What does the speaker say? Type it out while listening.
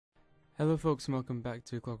Hello folks and welcome back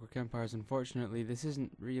to Clockwork Empires. Unfortunately, this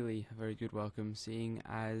isn't really a very good welcome, seeing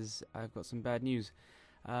as I've got some bad news.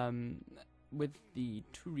 With the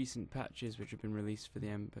two recent patches which have been released for the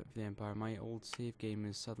Empire, my old save game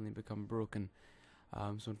has suddenly become broken.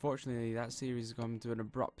 So unfortunately that series has come to an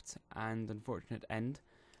abrupt and unfortunate end.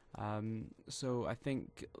 So I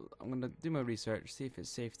think I'm going to do my research, see if it's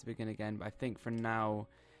safe to begin again, but I think for now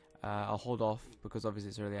I'll hold off because obviously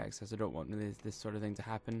it's early access. I don't want this sort of thing to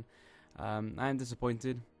happen. I am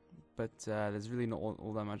disappointed, but there's really not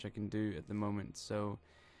all that much I can do at the moment, so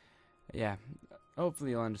yeah,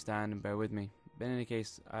 hopefully you'll understand and bear with me. But in any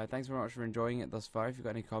case, thanks very much for enjoying it thus far. If you've got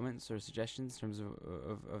any comments or suggestions in terms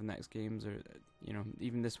of next games, or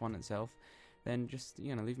even this one itself, then just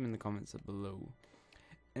leave them in the comments below.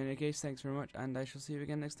 In any case, thanks very much, and I shall see you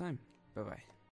again next time. Bye bye.